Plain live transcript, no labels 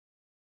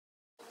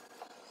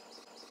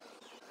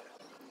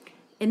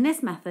In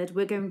this method,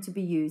 we're going to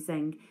be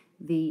using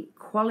the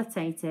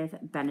qualitative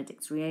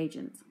Benedicts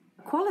reagent.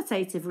 A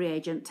qualitative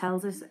reagent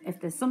tells us if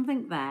there's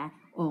something there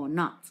or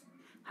not.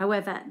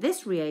 However,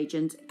 this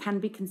reagent can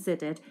be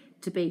considered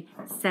to be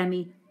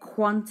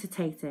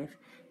semi-quantitative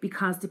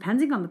because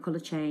depending on the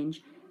colour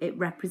change, it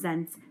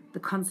represents the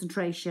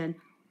concentration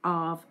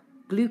of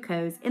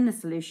glucose in the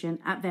solution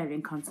at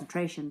varying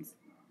concentrations.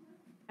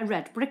 A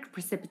red brick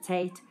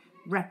precipitate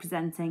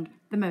representing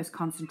the most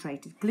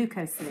concentrated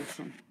glucose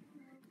solution.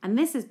 And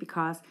this is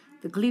because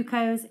the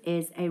glucose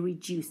is a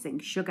reducing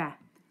sugar.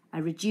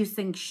 A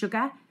reducing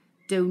sugar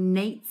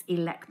donates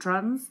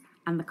electrons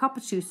and the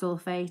copper-2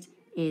 sulfate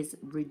is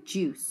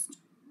reduced.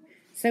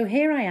 So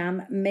here I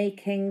am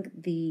making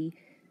the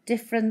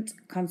different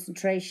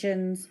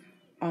concentrations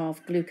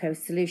of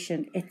glucose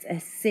solution. It's a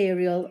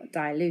serial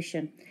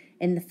dilution.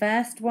 In the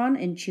first one,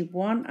 in tube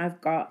 1, I've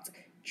got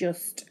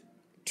just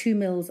 2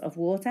 mils of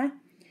water.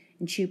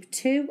 In tube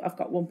 2, I've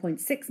got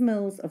 1.6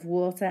 mils of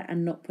water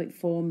and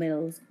 0.4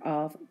 mils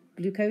of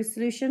glucose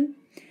solution.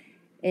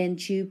 In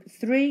tube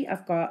 3,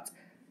 I've got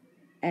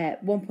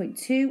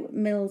 1.2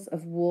 mils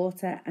of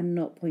water and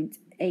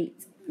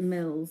 0.8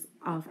 mils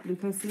of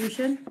glucose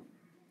solution.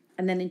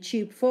 And then in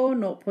tube 4,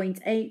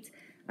 0.8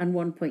 and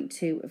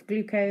 1.2 of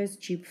glucose.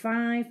 Tube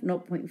 5,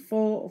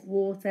 0.4 of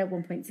water,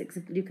 1.6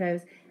 of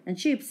glucose. And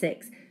tube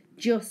 6,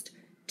 just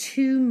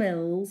 2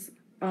 mils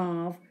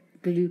of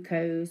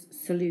glucose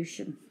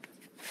solution.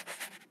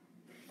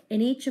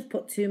 In each, I've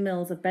put 2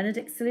 mils of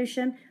Benedict's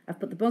solution. I've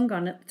put the bung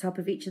on at the top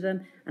of each of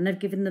them and I've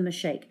given them a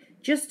shake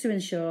just to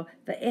ensure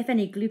that if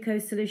any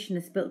glucose solution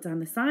is spilt down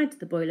the side of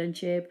the boiling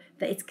tube,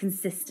 that it's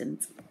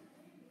consistent.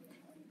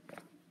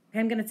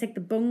 I'm going to take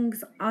the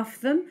bungs off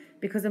them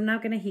because I'm now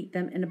going to heat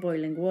them in a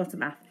boiling water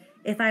bath.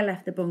 If I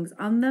left the bungs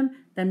on them,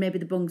 then maybe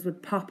the bungs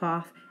would pop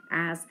off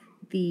as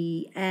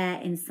the air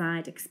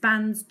inside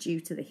expands due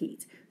to the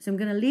heat. So I'm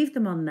going to leave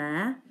them on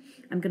there.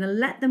 I'm going to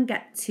let them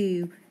get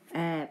to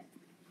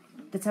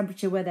the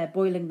temperature where they're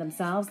boiling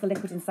themselves, the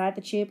liquid inside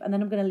the tube, and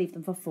then I'm going to leave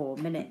them for 4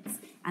 minutes.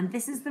 And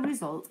this is the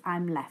result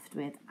I'm left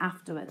with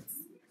afterwards.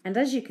 And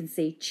as you can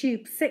see,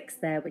 tube 6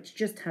 there, which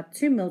just had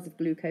 2 mils of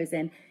glucose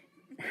in,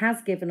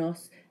 has given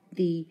us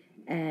the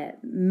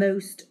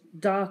most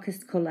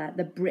darkest colour,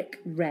 the brick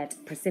red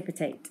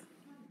precipitate.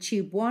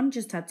 Tube 1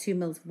 just had 2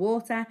 mils of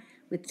water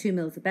with 2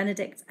 mils of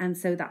Benedicts, and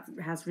so that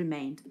has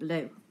remained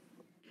blue.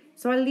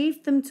 So I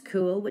leave them to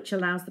cool, which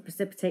allows the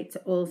precipitate to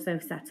also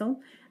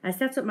settle. I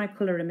set up my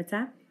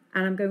colorimeter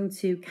and I'm going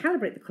to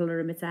calibrate the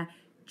colorimeter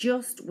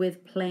just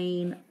with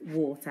plain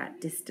water,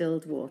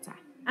 distilled water.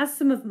 As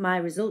some of my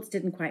results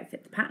didn't quite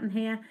fit the pattern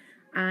here,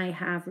 I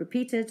have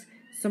repeated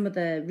some of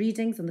the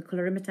readings on the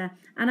colorimeter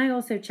and I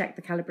also checked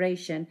the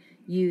calibration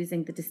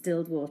using the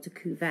distilled water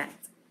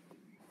cuvette.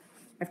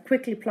 I've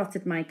quickly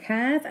plotted my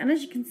curve and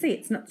as you can see,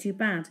 it's not too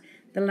bad.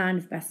 The line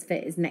of best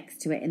fit is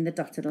next to it in the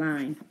dotted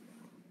line.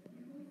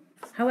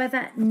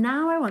 However,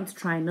 now I want to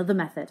try another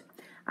method.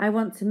 I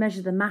want to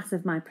measure the mass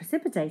of my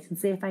precipitate and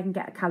see if I can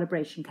get a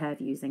calibration curve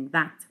using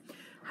that.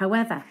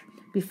 However,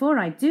 before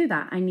I do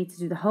that, I need to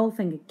do the whole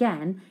thing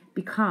again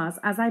because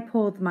as I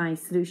pour my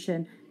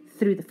solution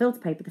through the filter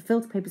paper is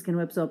going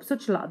to absorb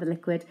such a lot of the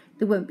liquid,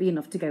 there won't be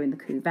enough to go in the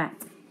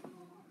cuvette.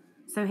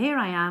 So here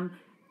I am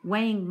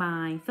weighing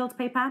my filter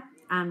paper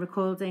and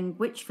recording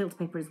which filter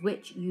paper is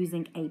which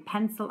using a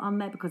pencil on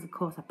there because of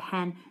course a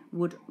pen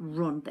would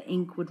run, the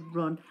ink would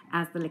run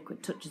as the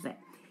liquid touches it.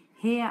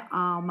 Here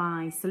are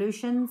my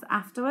solutions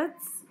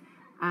afterwards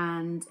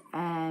and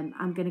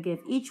I'm going to give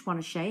each one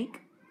a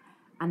shake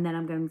and then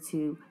I'm going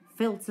to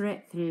filter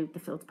it through the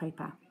filter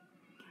paper.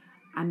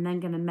 I'm then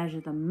going to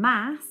measure the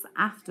mass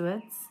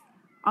afterwards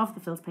of the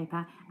filter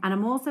paper and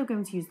I'm also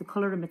going to use the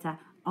colorimeter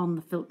on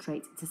the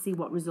filtrate to see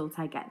what result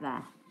I get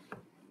there.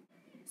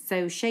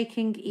 So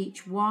shaking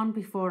each one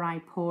before I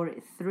pour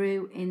it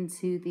through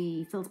into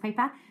the filter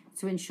paper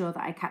to ensure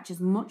that I catch as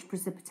much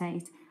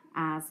precipitate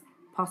as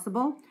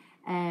possible.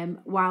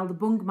 While the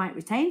bung might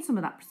retain some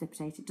of that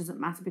precipitate, it doesn't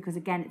matter because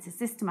again it's a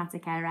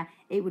systematic error.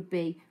 It would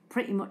be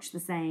pretty much the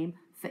same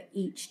for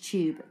each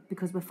tube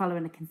because we're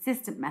following a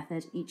consistent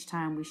method each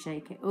time we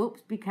shake it.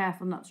 Oops, be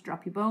careful not to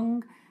drop your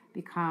bung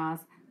because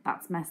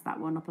that's messed that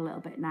one up a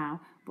little bit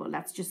now, but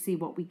let's just see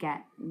what we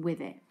get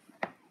with it.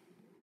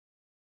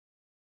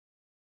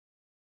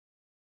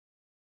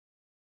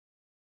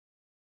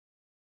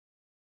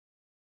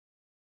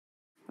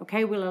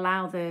 Okay, we'll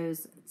allow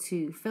those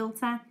to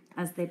filter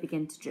as they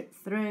begin to drip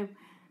through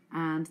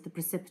and the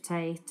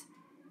precipitate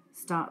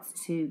starts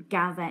to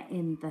gather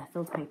in the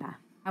filter paper.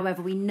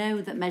 However, we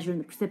know that measuring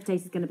the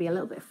precipitate is going to be a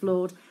little bit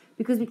flawed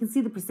because we can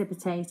see the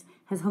precipitate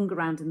has hung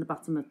around in the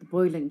bottom of the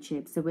boiling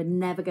tube, so we're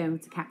never going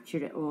to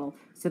capture it all.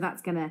 So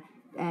that's going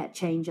to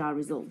change our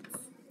results.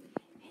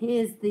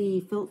 Here's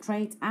the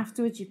filtrate.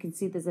 Afterwards, you can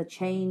see there's a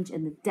change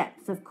in the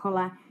depth of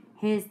colour.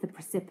 Here's the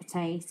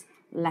precipitate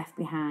left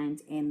behind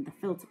in the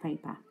filter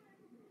paper.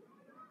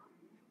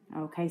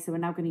 Okay, so we're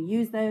now going to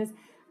use those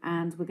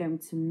and we're going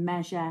to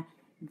measure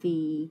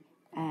the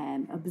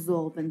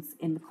absorbance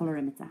in the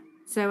colorimeter.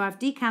 So I've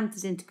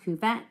decanted into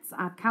cuvettes,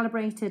 I've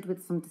calibrated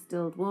with some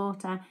distilled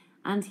water,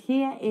 and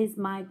here is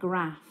my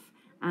graph.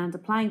 And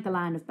applying the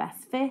line of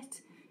best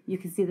fit, you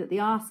can see that the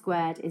R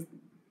squared is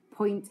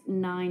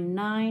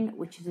 0.99,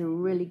 which is a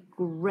really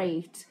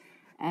great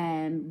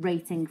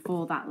rating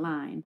for that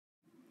line.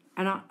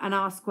 An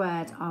R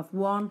squared of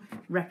 1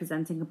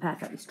 representing a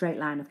perfectly straight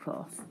line, of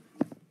course.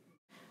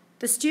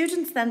 The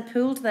students then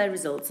pooled their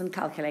results and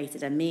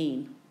calculated a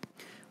mean.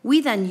 We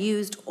then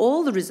used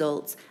all the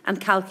results and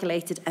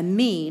calculated a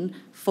mean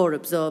for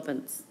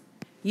absorbance.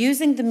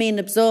 Using the mean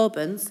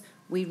absorbance,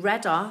 we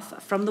read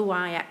off from the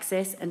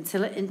y-axis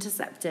until it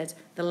intercepted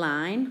the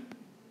line.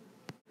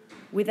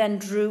 We then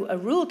drew a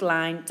ruled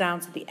line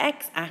down to the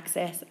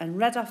x-axis and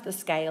read off the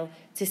scale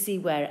to see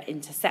where it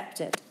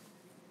intercepted.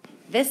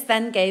 This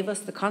then gave us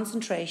the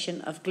concentration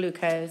of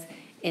glucose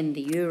in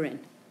the urine.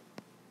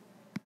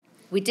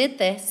 We did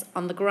this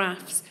on the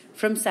graphs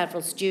from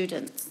several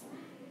students.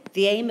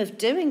 The aim of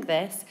doing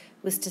this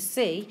was to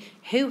see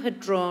who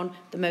had drawn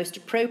the most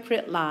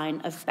appropriate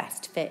line of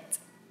best fit,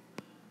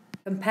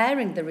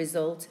 comparing the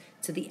result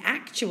to the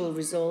actual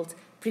result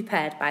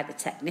prepared by the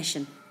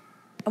technician.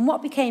 And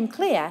what became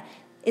clear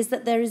is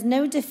that there is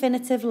no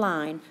definitive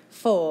line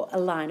for a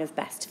line of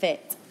best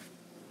fit.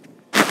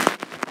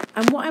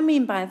 And what I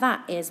mean by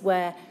that is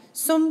where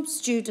some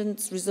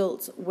students'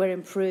 results were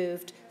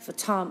improved for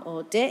Tom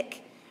or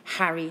Dick,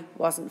 Harry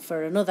wasn't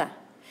for another.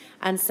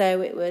 And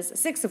so it was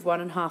 6 of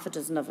one and half a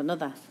dozen of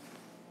another.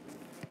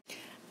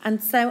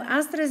 And so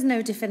as there is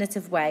no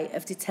definitive way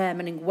of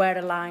determining where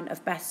a line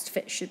of best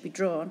fit should be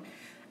drawn,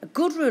 a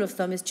good rule of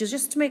thumb is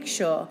just to make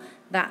sure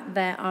that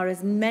there are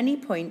as many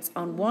points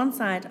on one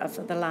side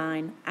of the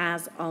line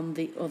as on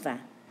the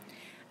other.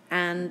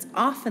 And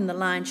often the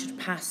line should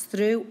pass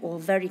through or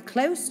very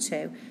close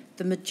to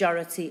the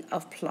majority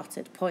of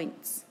plotted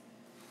points.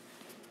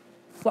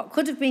 What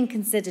could have been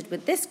considered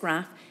with this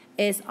graph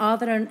is, are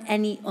there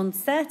any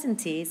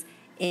uncertainties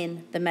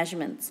in the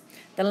measurements?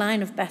 The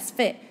line of best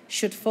fit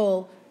should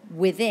fall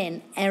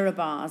within error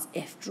bars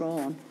if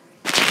drawn.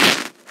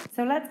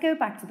 So let's go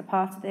back to the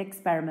part of the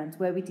experiment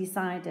where we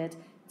decided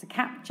to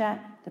capture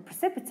the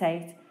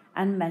precipitate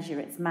and measure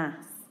its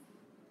mass.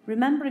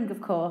 Remembering,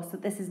 of course,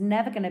 that this is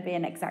never going to be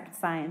an exact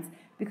science,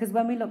 because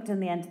when we looked in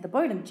the end of the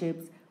boiling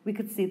tubes, we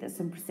could see that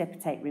some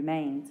precipitate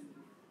remained.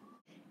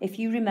 If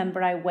you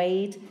remember, I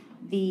weighed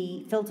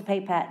the filter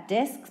paper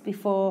discs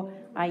before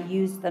I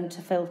used them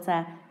to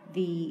filter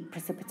the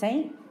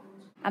precipitate,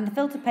 and the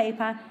filter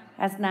paper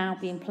has now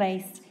been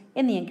placed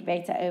in the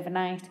incubator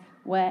overnight,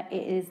 where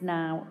it is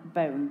now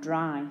bone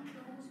dry.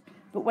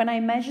 But when I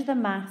measure the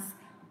mass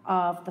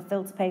of the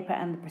filter paper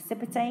and the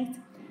precipitate,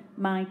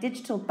 my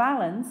digital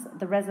balance,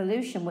 the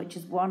resolution, which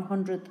is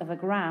 1/100th of a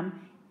gram,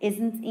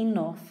 isn't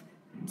enough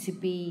to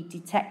be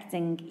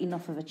detecting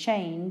enough of a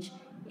change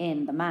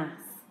in the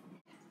mass.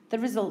 The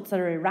results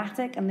are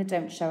erratic and they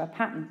don't show a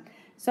pattern.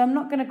 So I'm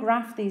not going to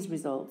graph these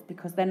results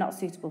because they're not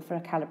suitable for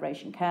a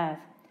calibration curve.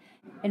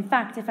 In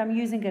fact, if I'm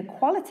using a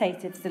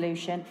qualitative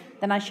solution,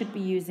 then I should be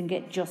using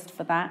it just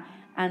for that,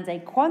 and a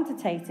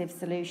quantitative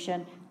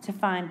solution to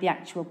find the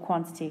actual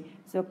quantity.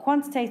 So a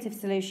quantitative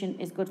solution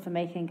is good for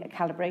making a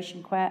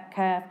calibration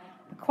curve.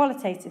 The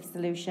qualitative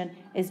solution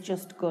is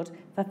just good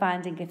for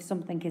finding if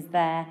something is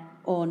there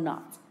or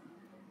not.